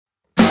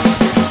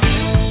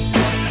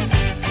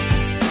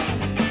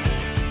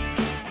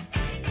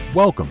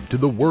Welcome to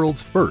the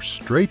world's first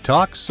Straight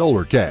Talk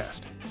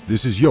Solarcast.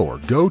 This is your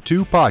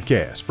go-to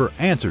podcast for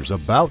answers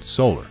about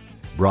solar.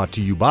 Brought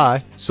to you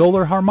by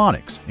Solar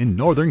Harmonics in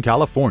Northern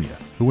California,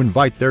 who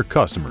invite their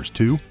customers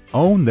to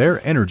own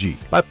their energy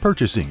by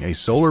purchasing a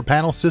solar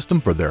panel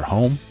system for their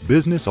home,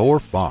 business, or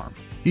farm.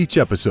 Each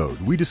episode,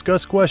 we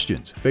discuss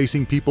questions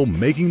facing people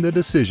making the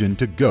decision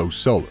to go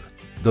solar.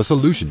 The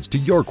solutions to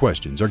your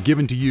questions are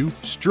given to you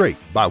straight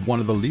by one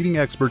of the leading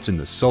experts in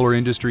the solar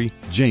industry,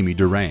 Jamie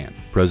Duran,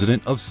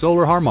 president of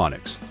Solar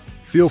Harmonics.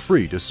 Feel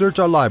free to search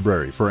our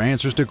library for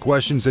answers to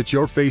questions that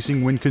you're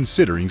facing when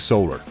considering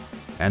solar.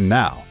 And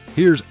now,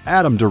 here's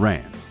Adam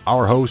Duran,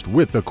 our host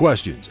with the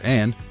questions,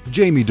 and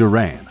Jamie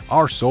Duran,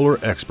 our solar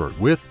expert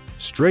with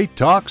Straight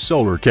Talk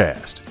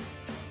Solarcast.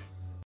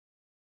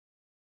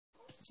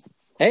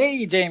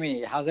 Hey,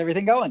 Jamie, how's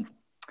everything going?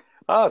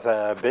 Oh, it's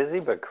a busy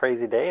but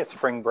crazy day. It's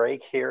spring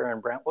break here in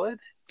Brentwood.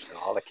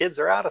 All the kids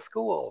are out of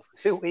school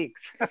for 2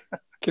 weeks.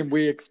 Can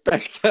we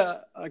expect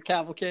a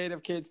cavalcade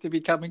of kids to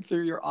be coming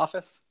through your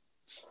office?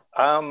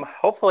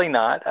 Hopefully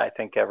not. I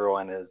think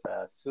everyone is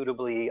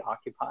suitably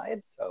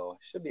occupied, so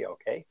it should be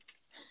okay.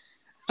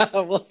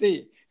 We'll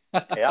see.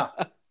 Yeah.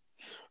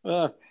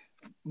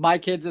 My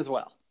kids as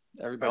well.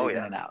 Everybody's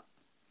in and out.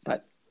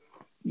 But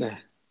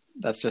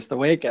that's just the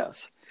way it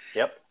goes.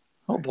 Yep.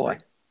 Oh, boy.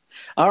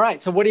 All right.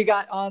 So what do you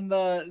got on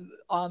the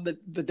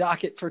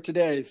docket for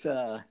today's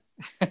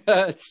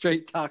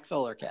Straight Talk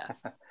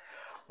Solarcast?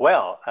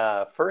 Well,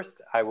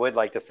 first, I would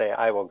like to say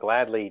I will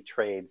gladly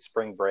trade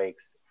spring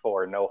breaks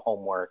for no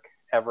homework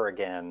ever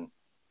again,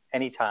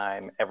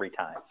 anytime, every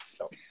time.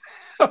 So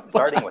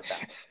starting with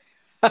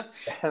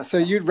that. So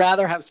you'd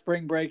rather have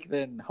spring break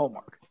than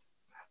homework?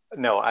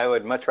 No, I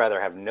would much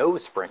rather have no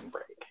spring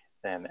break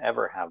than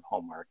ever have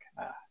homework.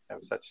 That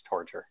was such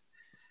torture.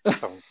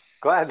 So I'm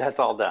glad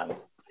that's all done.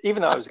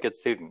 Even though I was a good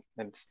student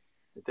and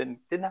did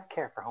not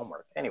care for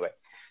homework. Anyway,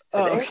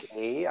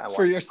 today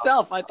for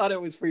yourself. I thought it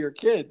was for your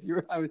kids.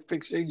 I was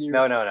picturing you.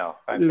 No.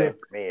 I'm saying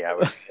for me, I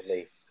would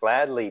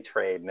gladly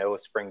trade no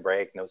spring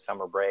break, no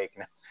summer break,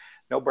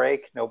 no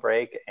break,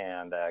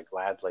 and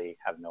gladly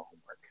have no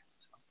homework.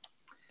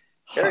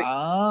 So,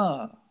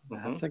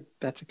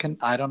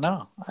 I don't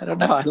know.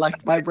 I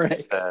like my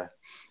breaks.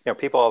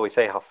 People always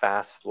say how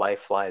fast life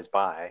flies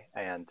by.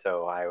 And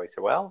so I always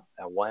say, well,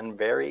 one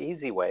very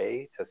easy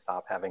way to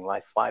stop having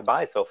life fly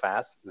by so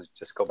fast is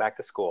just go back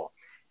to school.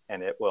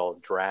 And it will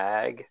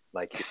drag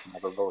like you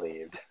never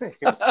believed.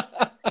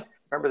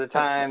 Remember the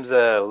times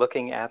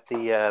looking at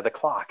the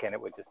clock and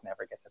it would just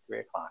never get to 3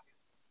 o'clock,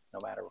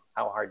 no matter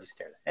how hard you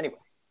stared at it. Anyway.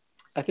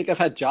 I think I've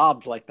had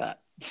jobs like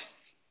that.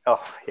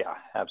 Oh, yeah,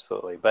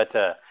 absolutely. But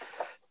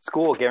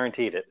school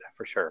guaranteed it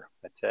for sure.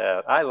 But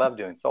I love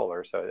doing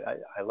solar. So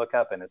I look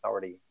up and it's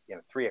already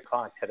 3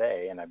 o'clock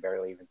today and I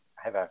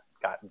haven't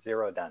gotten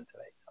zero done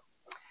today. So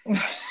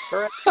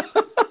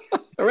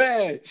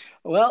Hooray.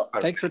 Well,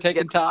 thanks for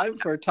taking time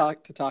to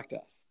talk to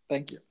us.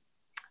 Thank you.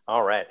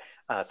 All right.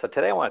 So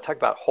today I want to talk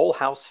about whole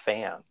house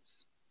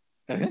fans.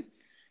 Okay.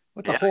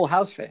 What's a whole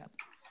house fan?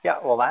 Yeah.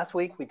 Well, last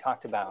week we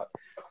talked about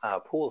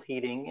pool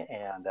heating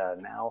and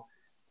now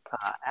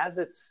as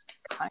it's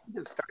kind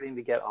of starting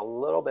to get a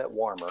little bit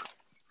warmer,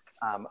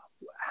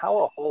 how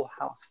a whole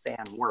house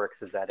fan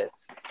works is that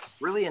it's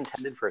really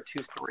intended for a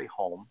 2-story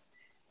home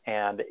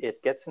and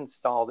it gets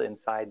installed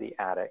inside the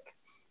attic.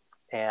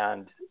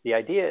 And the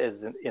idea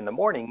is in the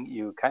morning,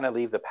 you kind of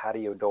leave the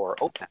patio door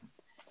open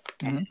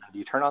and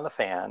you turn on the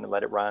fan and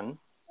let it run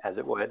as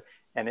it would.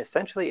 And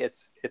essentially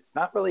it's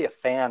not really a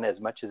fan as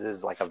much as it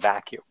is like a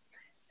vacuum.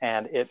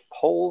 And it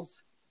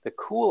pulls the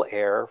cool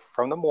air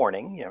from the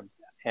morning,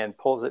 and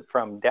pulls it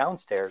from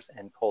downstairs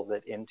and pulls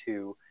it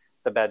into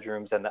the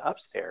bedrooms and the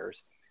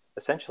upstairs,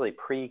 essentially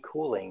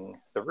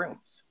pre-cooling the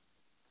rooms.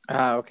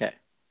 Okay.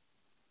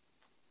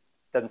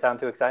 Doesn't sound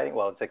too exciting?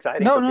 Well, it's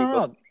exciting for people.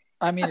 No.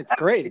 I mean, it's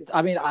great.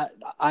 I'm if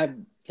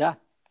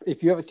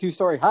you have a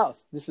 2-story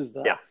house, this is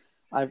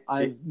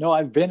I know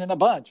I've been in a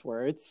bunch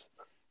where it's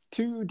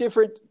 2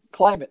 different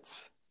climates,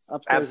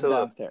 upstairs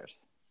Absolutely. And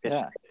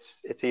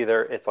downstairs.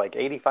 It's like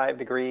 85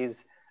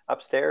 degrees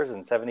upstairs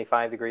and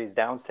 75 degrees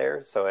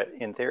downstairs. So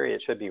in theory,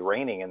 it should be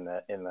raining in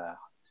the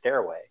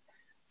stairway.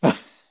 But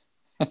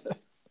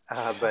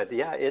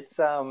yeah,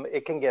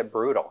 it can get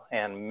brutal.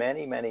 And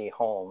many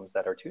homes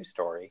that are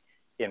 2-story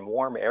in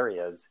warm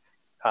areas,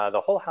 the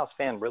whole house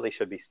fan really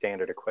should be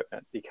standard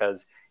equipment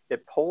because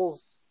it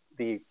pulls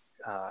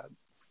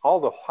all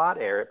the hot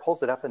air, it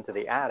pulls it up into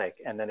the attic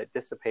and then it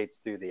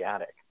dissipates through the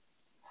attic.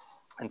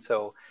 And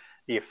so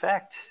the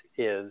effect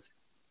is,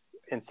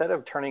 instead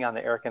of turning on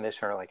the air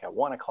conditioner like at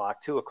 1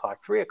 o'clock, 2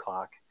 o'clock, 3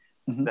 o'clock,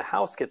 the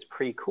house gets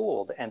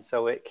pre-cooled. And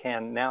so you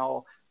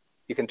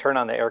can turn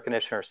on the air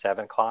conditioner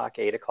 7 o'clock,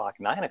 8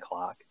 o'clock, 9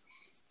 o'clock.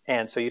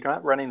 And so you're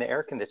not running the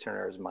air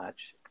conditioner as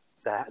much.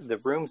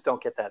 The rooms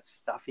don't get that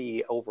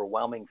stuffy,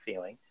 overwhelming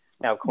feeling.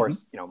 Now, of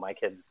course, my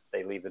kids,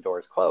 they leave the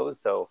doors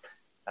closed. So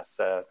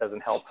that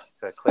doesn't help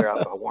to clear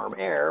out the warm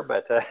air.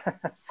 But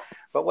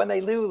when they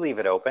do leave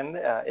it open,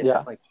 it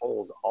definitely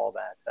pulls all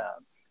that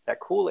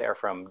cool air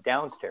from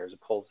downstairs,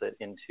 pulls it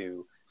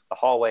into the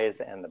hallways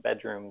and the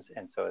bedrooms.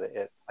 And so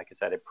it, like I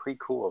said, it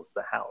pre-cools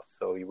the house.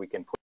 So we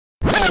can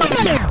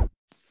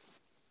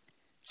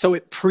So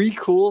it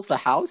pre-cools the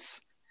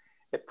house?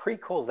 It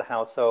pre-cools the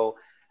house. So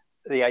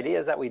the idea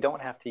is that we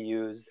don't have to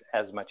use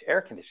as much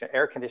air conditioning.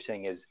 Air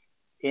conditioning is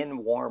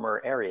in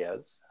warmer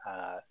areas.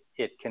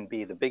 It can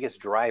be the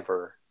biggest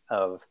driver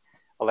of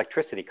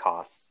electricity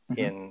costs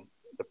in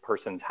the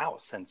person's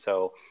house. And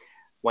so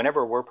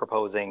whenever we're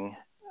proposing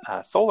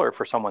solar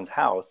for someone's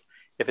house,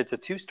 if it's a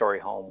 2-story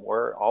home,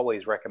 we're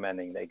always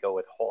recommending they go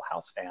with whole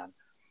house fan.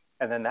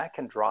 And then that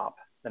can drop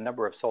the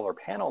number of solar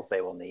panels they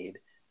will need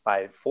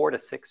by 4 to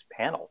 6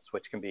 panels,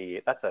 which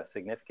that's a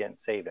significant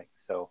savings.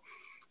 So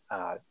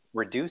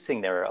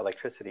reducing their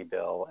electricity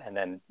bill and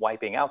then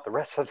wiping out the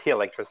rest of the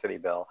electricity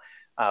bill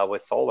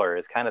with solar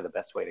is kind of the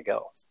best way to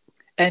go.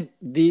 And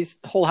these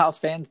whole house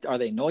fans, are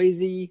they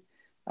noisy?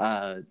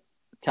 Are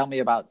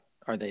they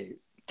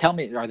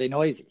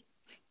noisy?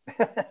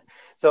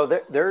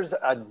 So there's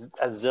a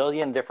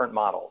zillion different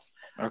models.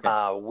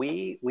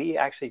 Okay. We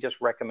actually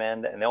just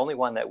recommend, and the only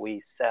one that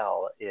we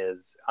sell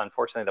is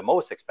unfortunately the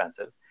most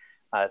expensive.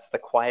 It's the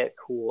Quiet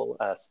Cool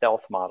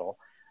Stealth model.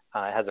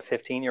 It has a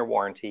 15-year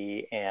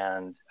warranty,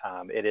 and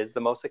it is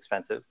the most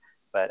expensive.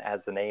 But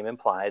as the name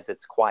implies,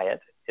 it's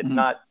quiet. It's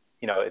not,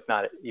 it's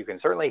not. You can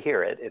certainly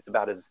hear it. It's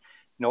about as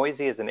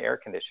noisy as an air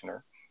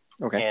conditioner.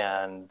 Okay.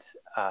 And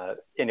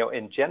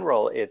in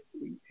general,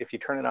 if you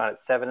turn it on at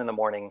 7 in the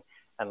morning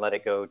and let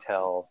it go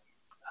till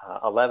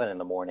 11 in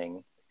the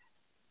morning,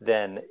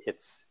 then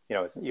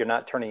you're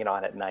not turning it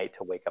on at night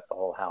to wake up the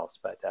whole house.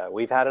 But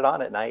we've had it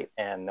on at night,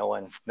 and no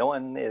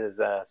one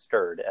is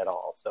stirred at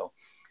all. So,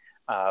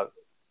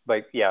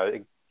 but yeah,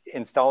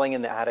 installing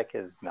in the attic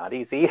is not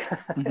easy.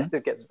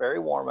 It gets very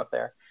warm up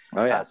there.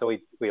 Oh yeah. So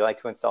we like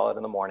to install it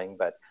in the morning,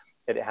 but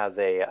it has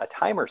a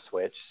timer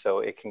switch, so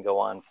it can go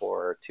on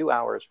for 2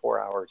 hours,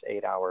 4 hours,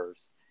 8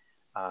 hours,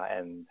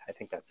 and I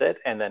think that's it.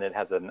 And then it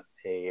has a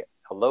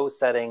low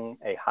setting,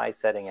 a high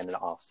setting, and an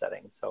off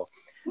setting. So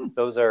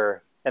those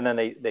are. And then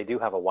they do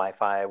have a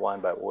Wi-Fi one,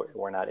 but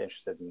we're not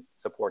interested in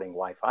supporting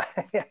Wi-Fi.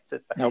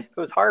 Nope. If it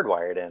was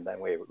hardwired in,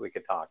 then we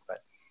could talk.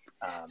 But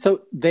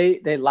so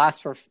they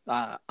last for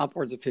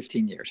upwards of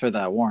 15 years, or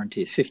the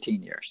warranty is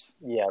 15 years.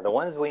 Yeah, the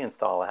ones we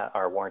install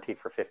are warranted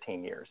for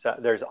 15 years.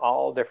 There's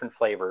all different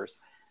flavors,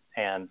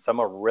 and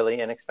some are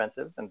really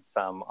inexpensive, and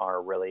some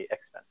are really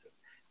expensive.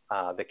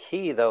 The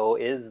key, though,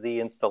 is the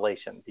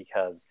installation,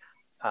 because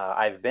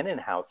I've been in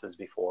houses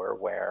before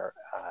where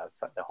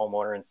the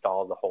homeowner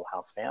installed the whole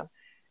house fan,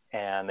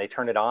 and they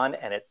turn it on,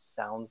 and it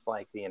sounds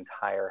like the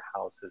entire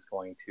house is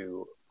going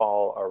to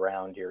fall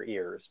around your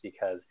ears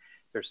because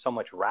there's so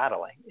much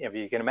rattling. If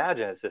you can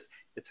imagine,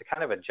 it's a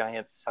kind of a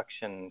giant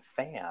suction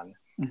fan,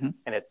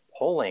 and it's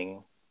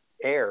pulling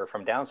air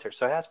from downstairs,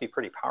 so it has to be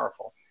pretty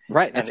powerful.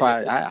 Right. That's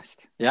why I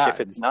asked. Yeah. If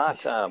it's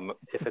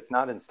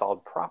not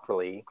installed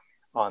properly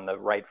on the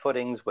right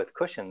footings with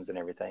cushions and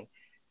everything,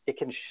 it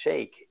can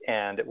shake.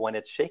 And when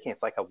it's shaking,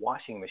 it's like a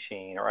washing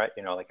machine, or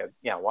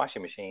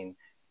washing machine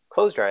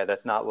clothes dryer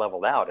that's not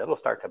leveled out. It'll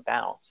start to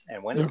bounce,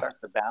 and when it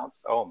starts to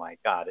bounce, oh my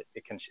God,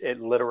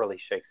 it literally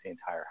shakes the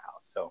entire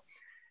house. So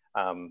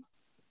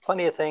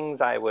plenty of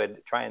things I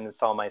would try and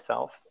install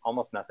myself.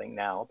 Almost nothing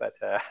now, but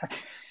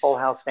whole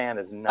house fan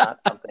is not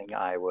something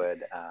I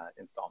would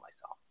install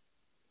myself.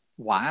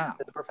 Wow.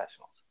 To the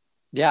professionals.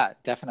 Yeah,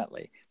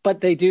 definitely. But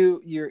they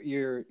do.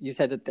 You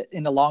said that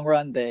in the long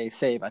run they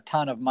save a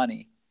ton of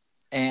money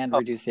and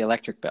reduce the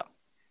electric bill.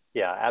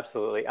 Yeah,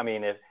 absolutely. I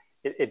mean,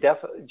 it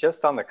definitely,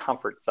 just on the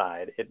comfort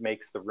side, it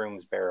makes the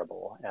rooms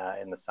bearable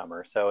in the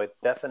summer. So it's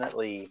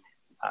definitely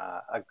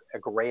a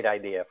great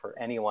idea for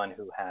anyone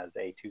who has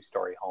a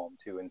 2-story home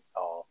to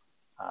install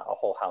a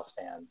whole house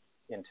fan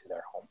into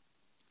their home.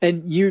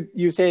 And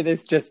you say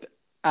this just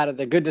out of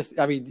the goodness.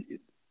 I mean,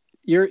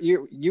 you're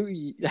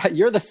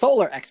the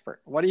solar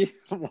expert. Why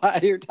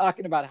are you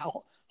talking about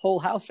whole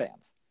house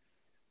fans?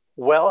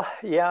 Well,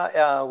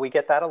 yeah, we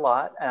get that a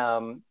lot.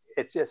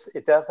 It's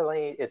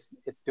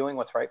doing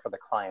what's right for the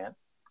client.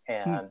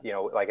 And,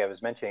 like I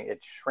was mentioning,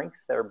 it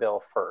shrinks their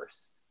bill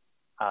first.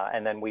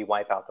 And then we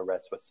wipe out the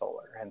rest with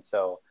solar. And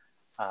so,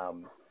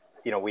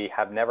 we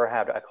have never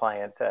had a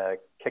client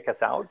kick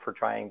us out for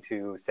trying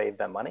to save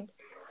them money.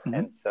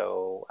 And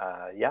so,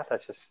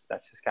 that's just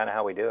kind of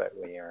how we do it.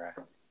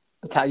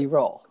 That's how you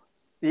roll.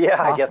 Yeah,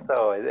 awesome. I guess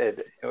so.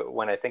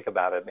 When I think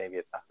about it, maybe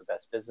it's not the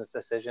best business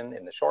decision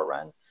in the short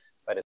run,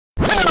 but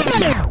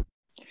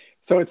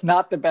So it's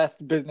not the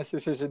best business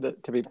decision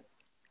to be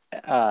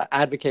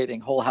advocating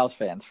whole house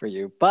fans for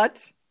you,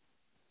 but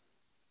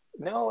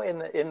no, in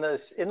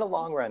the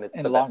long run, it's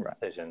the best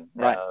decision.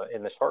 Right.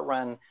 In the short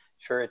run,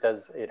 sure, it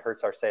does. It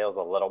hurts our sales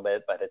a little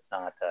bit, but it's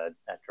not that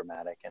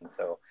dramatic. And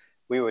so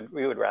we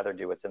would rather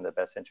do what's in the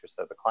best interest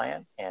of the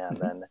client, and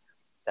then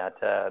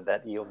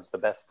that yields the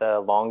best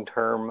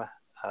long-term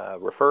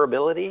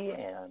referability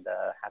and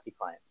happy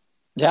clients.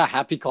 Yeah,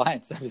 happy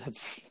clients. I mean,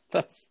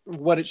 that's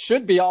what it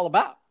should be all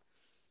about.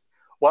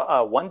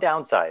 Well, one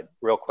downside,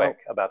 real quick,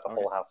 about the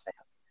whole house fan.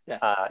 Yes.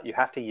 You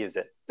have to use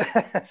it.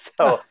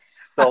 So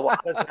So a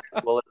lot of times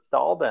we'll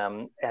install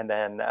them, and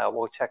then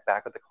we'll check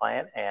back with the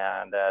client,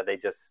 and they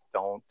just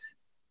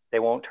they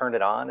won't turn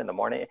it on in the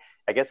morning.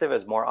 I guess if it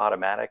was more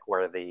automatic,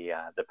 where the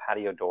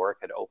patio door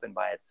could open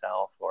by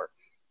itself, or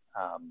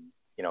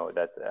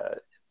that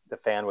the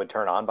fan would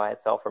turn on by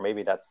itself, or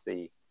maybe that's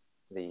the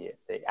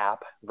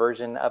app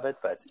version of it,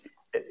 but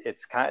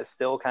it's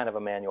still kind of a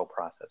manual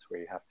process where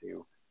you have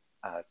to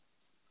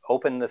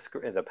open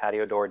the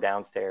patio door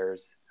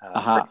downstairs,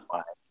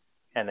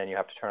 and then you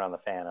have to turn on the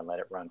fan and let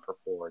it run for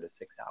 4 to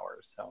 6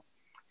 hours. So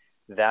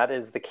that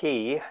is the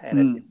key. And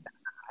if it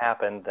doesn't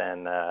happen,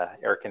 then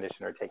air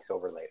conditioner takes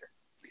over later.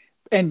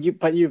 And you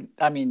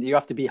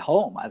have to be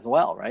home as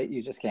well, right?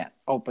 You just can't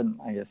open,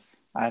 I guess.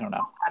 I don't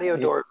know. Patio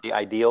door would be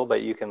ideal,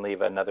 but you can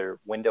leave another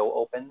window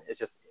open. It's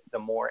just the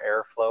more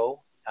airflow,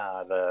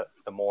 the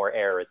more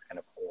air it's going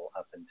to pull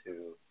up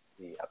into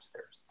the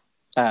upstairs.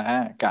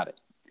 Got it.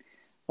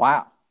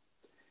 Wow.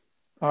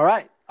 All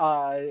right.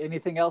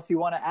 Anything else you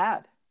want to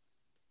add?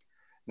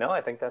 No,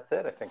 I think that's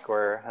it. I think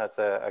that's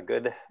a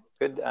good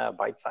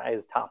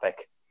bite-sized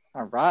topic.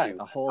 All right.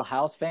 The whole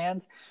house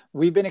fans.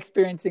 We've been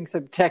experiencing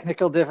some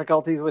technical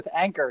difficulties with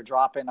Anchor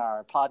dropping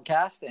our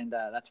podcast, and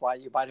that's why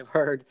you might have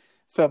heard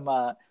some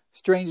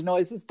strange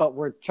noises, but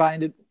we're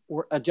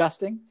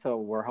adjusting. So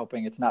we're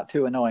hoping it's not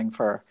too annoying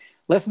for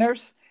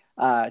listeners,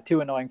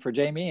 too annoying for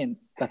Jamie. And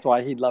that's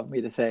why he'd love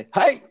me to say,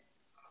 hey,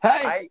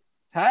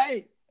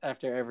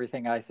 after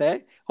everything I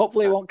say.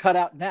 Hopefully it won't cut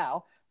out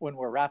now when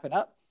we're wrapping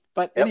up.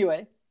 But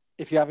anyway,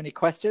 if you have any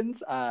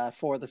questions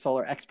for the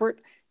solar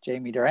expert,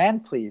 Jamie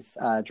Duran, please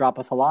drop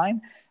us a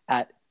line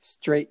at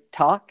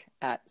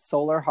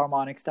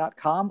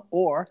straighttalk@solarharmonics.com,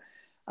 or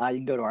you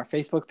can go to our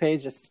Facebook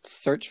page. Just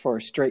search for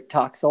Straight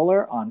Talk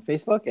Solar on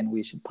Facebook, and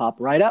we should pop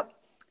right up.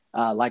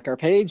 Like our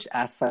page,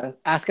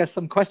 ask us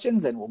some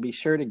questions, and we'll be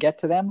sure to get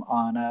to them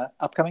on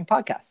upcoming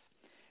podcasts.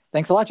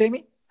 Thanks a lot,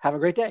 Jamie. Have a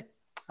great day.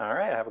 All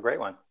right. Have a great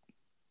one.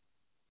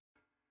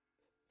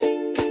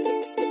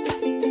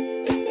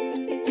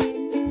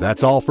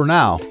 That's all for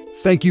now.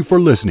 Thank you for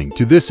listening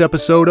to this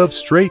episode of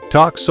Straight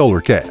Talk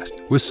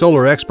Solarcast with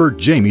solar expert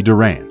Jamie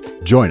Duran.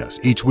 Join us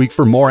each week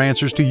for more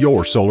answers to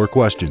your solar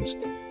questions.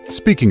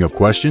 Speaking of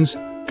questions,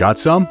 got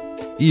some?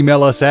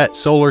 Email us at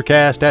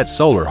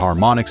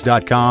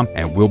solarcast@solarharmonics.com,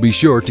 and we'll be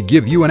sure to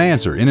give you an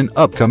answer in an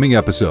upcoming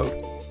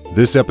episode.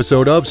 This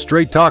episode of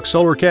Straight Talk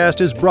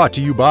Solarcast is brought to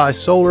you by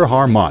Solar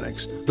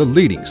Harmonics, the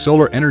leading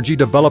solar energy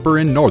developer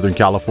in Northern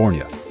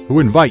California,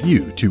 who invite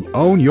you to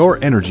own your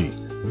energy.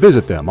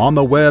 Visit them on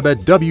the web at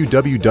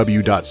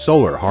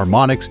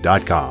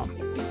www.solarharmonics.com.